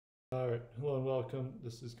Alright, hello and welcome.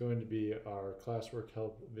 This is going to be our classwork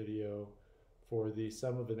help video for the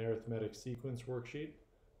sum of an arithmetic sequence worksheet.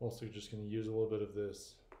 I'm also just going to use a little bit of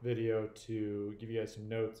this video to give you guys some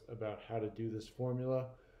notes about how to do this formula,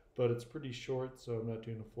 but it's pretty short, so I'm not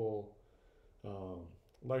doing a full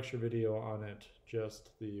lecture video on it,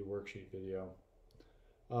 just the worksheet video.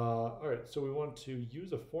 Alright, so we want to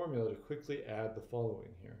use a formula to quickly add the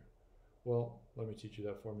following here. Well, let me teach you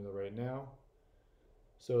that formula right now.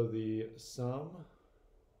 So the sum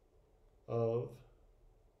of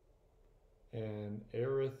an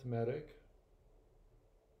arithmetic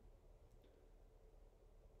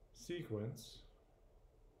sequence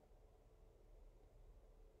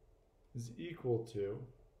is equal to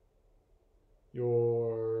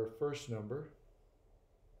your first number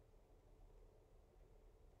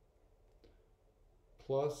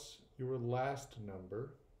plus your last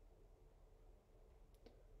number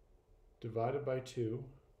divided by 2.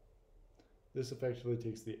 This effectively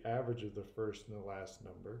takes the average of the first and the last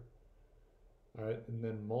number. All right, and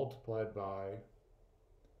then multiplied by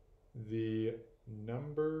the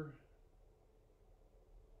number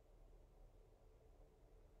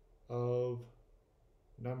of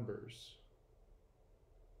numbers.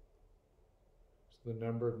 So the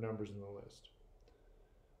number of numbers in the list.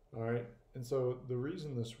 All right, and so the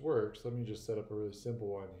reason this works, let me just set up a really simple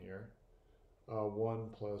one here.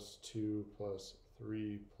 1 plus 2 plus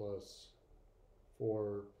 3 plus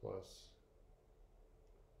 4 plus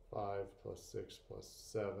 5 plus 6 plus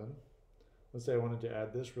 7. Let's say I wanted to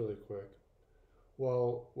add this really quick.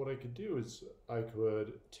 Well, what I could do is I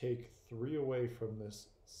could take 3 away from this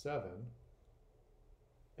 7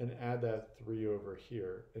 and add that 3 over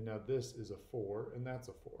here. And now this is a 4 and that's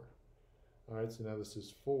a 4. All right, so now this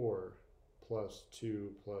is 4 plus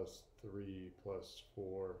 2 plus 3 plus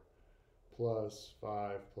 4 plus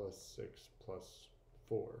 5 plus 6 plus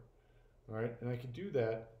 4. All right, and I can do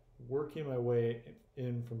that working my way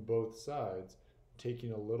in from both sides,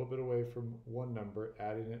 taking a little bit away from one number,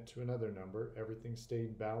 adding it to another number. Everything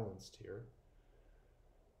stayed balanced here.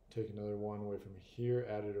 Take another 1 away from here,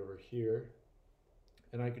 add it over here.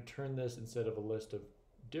 And I could turn this, instead of a list of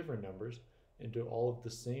different numbers, into all of the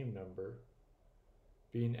same number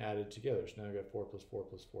being added together. So now I've got 4 plus 4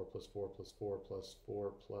 plus 4 plus 4 plus 4 plus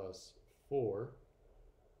 4 plus 4.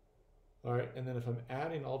 All right, and then if I'm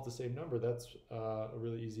adding all of the same number, that's a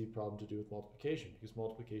really easy problem to do with multiplication, because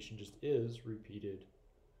multiplication just is repeated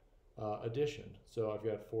addition. So I've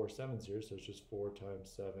got 4 7s here, so it's just 4 times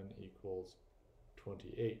 7 equals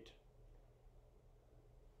 28.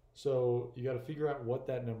 So you got to figure out what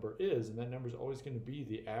that number is, and that number is always going to be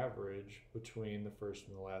the average between the first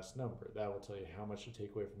and the last number. That will tell you how much to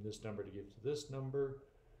take away from this number to give to this number.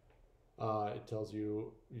 It tells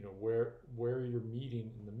you, where you're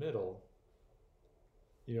meeting in the middle.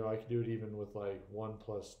 I could do it even with like 1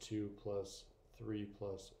 plus 2 plus 3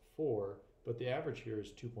 plus 4, but the average here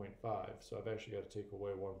is 2.5. So I've actually got to take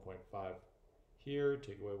away 1.5 here,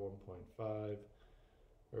 take away 1.5,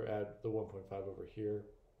 or add the 1.5 over here,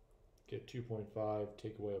 get 2.5,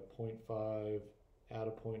 take away a 0.5, add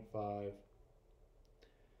a 0.5.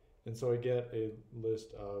 And so I get a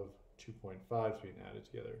list of 2.5s being added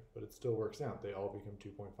together, but it still works out. They all become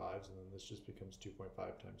 2.5s, and then this just becomes 2.5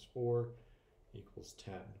 times 4 equals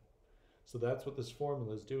 10. So that's what this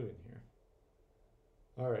formula is doing here.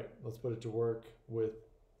 All right, let's put it to work with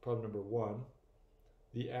problem number 1.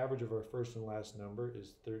 The average of our first and last number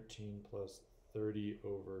is 13 plus 30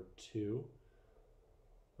 over 2.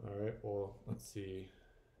 All right, well, let's see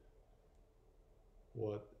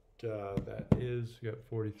what that is. We got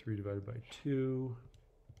 43 divided by 2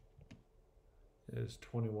 is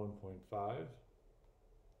 21.5.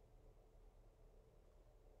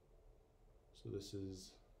 So this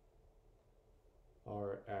is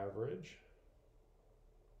our average.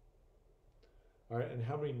 All right, and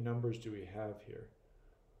how many numbers do we have here?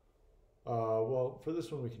 Well, for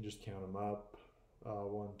this one, we can just count them up.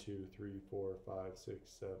 1, 2, 3, 4, 5,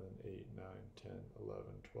 6, 7, 8, 9, 10, 11,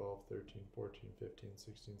 12, 13, 14, 15,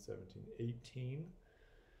 16, 17, 18.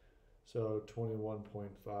 So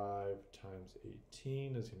 21.5 times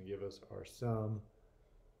 18 is going to give us our sum.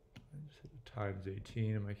 I just hit times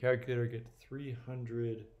 18 and my calculator, get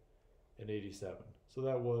 387. So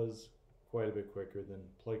that was quite a bit quicker than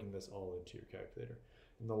plugging this all into your calculator.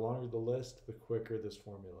 And the longer the list, the quicker this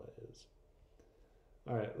formula is.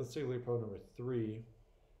 All right, let's take a look at problem number 3.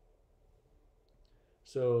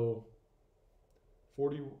 So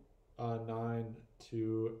 49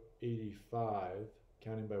 to 85,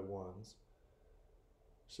 counting by ones.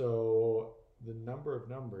 So the number of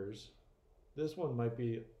numbers, this one might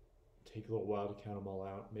be take a little while to count them all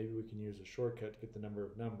out. Maybe we can use a shortcut to get the number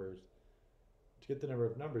of numbers. To get the number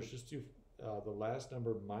of numbers, just do the last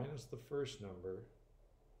number minus the first number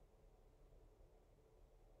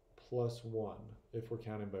plus 1 if we're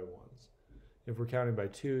counting by ones. If we're counting by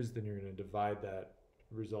twos, then you're going to divide that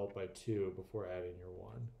result by 2 before adding your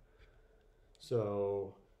 1.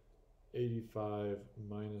 So 85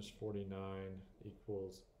 minus 49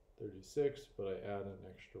 equals 36, but I add an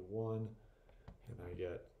extra 1 and I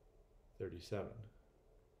get 37.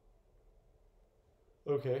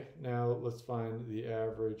 Okay, now let's find the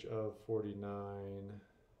average of 49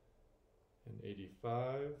 and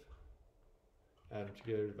 85. Add them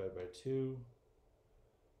together, divide by 2.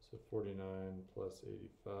 So 49 plus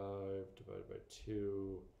 85 divided by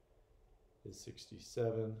 2 is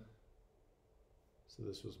 67. So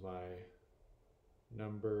this was my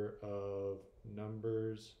number of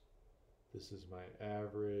numbers. This is my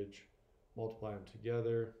average. Multiply them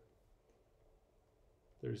together.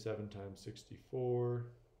 37 times 64,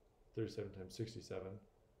 37 times 67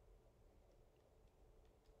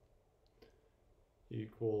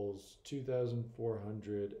 equals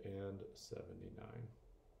 2,479.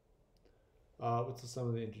 What's the sum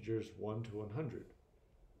of the integers 1 to 100?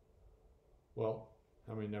 Well,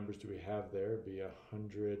 how many numbers do we have there? It'd be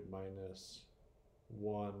 100 minus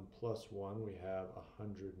 1 plus 1. We have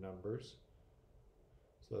 100 numbers.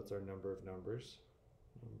 So that's our number of numbers.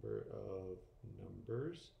 Number of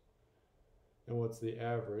numbers. And what's the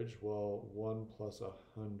average? Well, 1 plus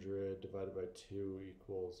 100 divided by 2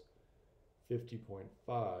 equals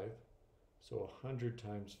 50.5. So 100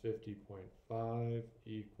 times 50.5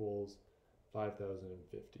 equals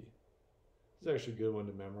 5,050. This is actually a good one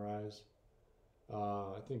to memorize.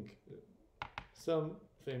 I think some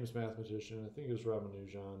famous mathematician, I think it was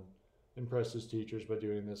Ramanujan, impressed his teachers by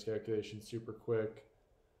doing this calculation super quick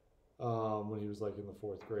when he was like in the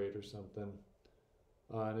 4th grade or something.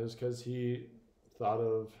 And it was because he thought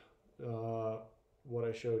of what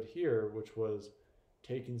I showed here, which was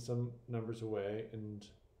taking some numbers away and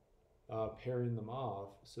pairing them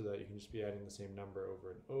off so that you can just be adding the same number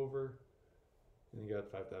over and over. And you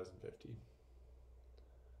got 5,050.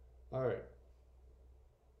 All right.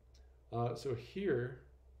 So here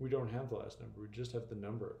we don't have the last number. We just have the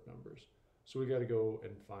number of numbers. So we got to go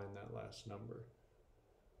and find that last number.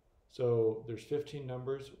 So there's 15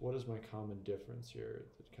 numbers. What is my common difference here?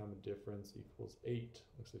 The common difference equals 8.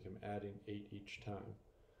 Looks like I'm adding 8 each time.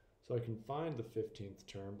 So I can find the 15th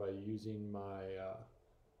term by using my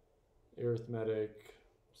arithmetic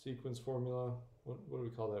sequence formula. What do we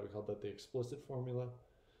call that? We call that the explicit formula,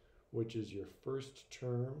 which is your first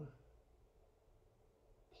term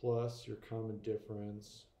plus your common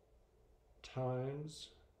difference times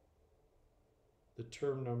the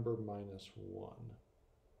term number minus 1.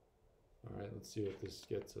 All right, let's see what this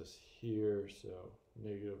gets us here. So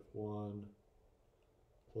negative 1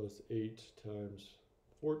 plus 8 times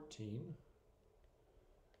 14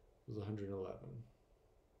 is 111.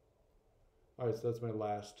 All right, so that's my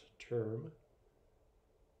last term.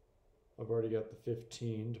 I've already got the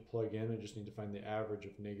 15 to plug in. I just need to find the average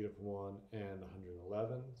of negative 1 and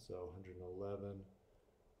 111. So 111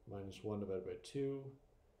 minus 1 divided by 2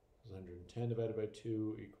 is 110 divided by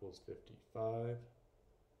 2 equals 55.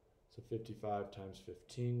 So 55 times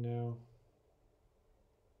 15 now.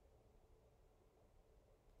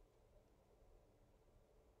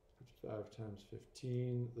 Times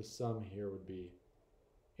 15, the sum here would be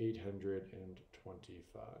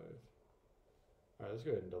 825. All right, let's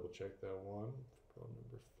go ahead and double check that one. Problem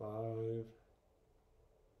number 5,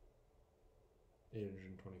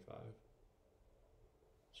 825.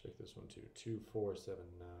 Check this one too,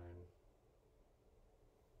 2479.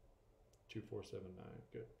 2479,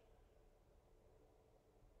 good.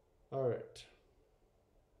 All right.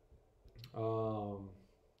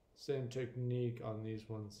 Same technique on these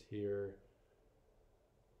ones here.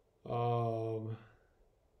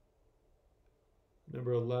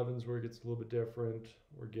 Number 11 is where it gets a little bit different.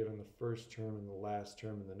 We're given the first term and the last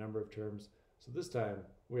term and the number of terms. So this time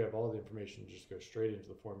we have all the information to just go straight into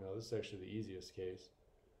the formula. This is actually the easiest case.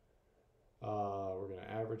 We're going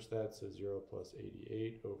to average that, so 0 plus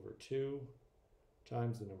 88 over 2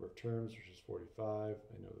 times the number of terms, which is 45.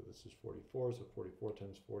 I know that this is 44, so 44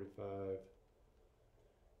 times 45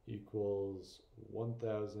 equals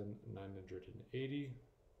 1,980.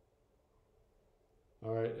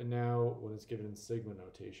 All right, and now when it's given in sigma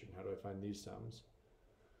notation, how do I find these sums?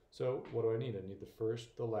 So what do I need? I need the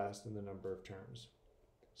first, the last, and the number of terms.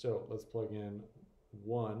 So let's plug in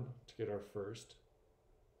 1 to get our first.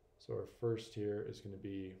 So our first here is going to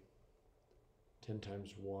be 10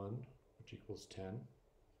 times 1, which equals 10.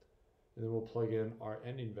 And then we'll plug in our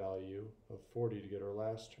ending value of 40 to get our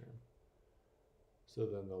last term. So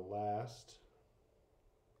then the last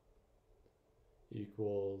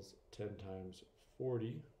equals 10 times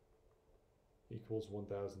 40 equals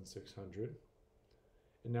 1,600.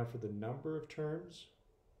 And now for the number of terms,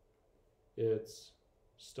 it's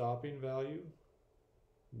stopping value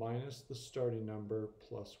minus the starting number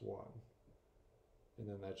plus 1. And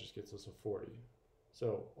then that just gets us a 40.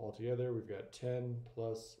 So altogether, we've got 10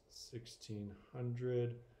 plus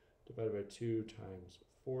 1,600 divided by 2 times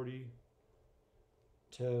 40.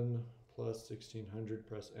 10 plus 1,600,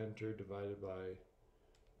 press enter, divided by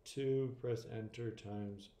 2, press enter,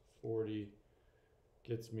 times 40,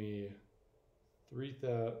 gets me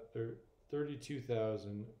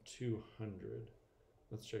 32,200.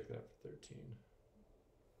 Let's check that for 13.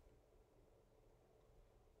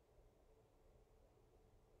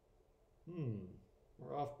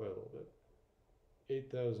 We're off by a little bit.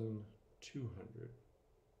 8,200.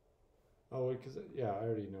 Oh, wait, because, yeah, I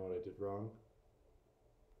already know what I did wrong.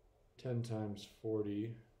 10 times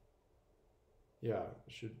 40. Yeah,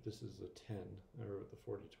 this is a 10. I wrote the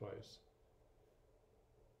 40 twice.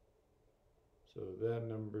 So that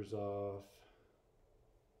number's off.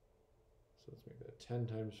 So let's make that 10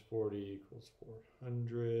 times 40 equals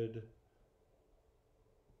 400.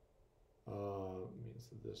 Means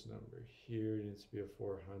that this number here needs to be a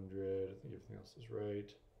 400. I think everything else is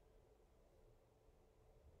right.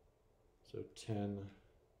 So 10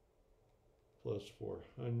 plus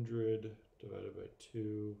 400 divided by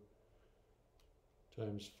 2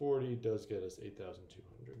 times 40 does get us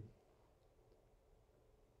 8,200.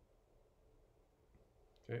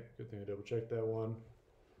 Okay, good thing I double checked that one.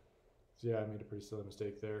 So yeah, I made a pretty silly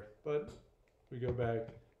mistake there, but we go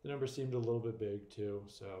back. The number seemed a little bit big too,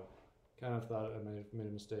 so kind of thought I might have made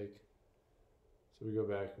a mistake. So we go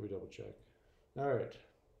back, we double check. All right,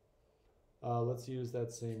 let's use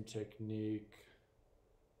that same technique.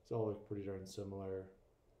 It's all look pretty darn similar.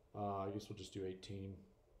 I guess we'll just do 18.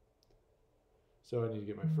 So I need to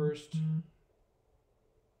get my first. So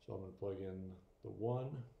I'm going to plug in the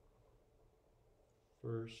 1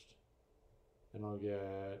 first. And I'll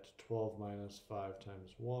get 12 minus 5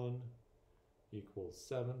 times 1 equals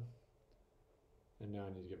 7. And now I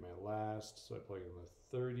need to get my last. So I plug in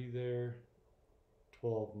the 30 there.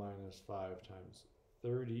 12 minus 5 times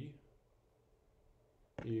 30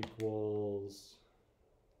 equals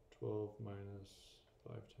 12 minus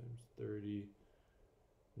 5 times 30,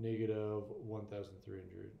 negative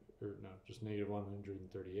 1,300, or no, just negative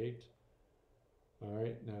 138. All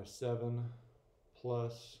right, now 7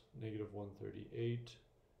 plus negative 138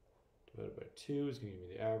 divided by 2 is going to give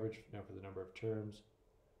me the average. Now for the number of terms,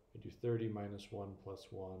 I do 30 minus 1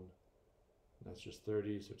 plus 1, and that's just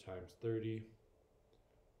 30, so times 30.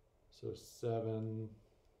 So 7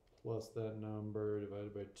 plus that number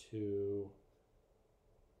divided by 2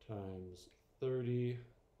 times 30.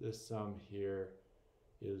 This sum here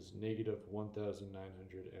is negative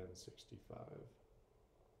 1,965.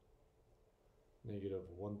 Negative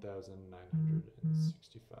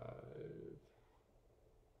 1,965.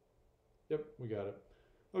 Yep, we got it.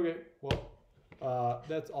 Okay, well,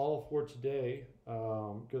 that's all for today.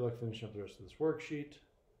 Good luck finishing up the rest of this worksheet.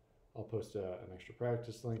 I'll post an extra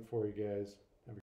practice link for you guys.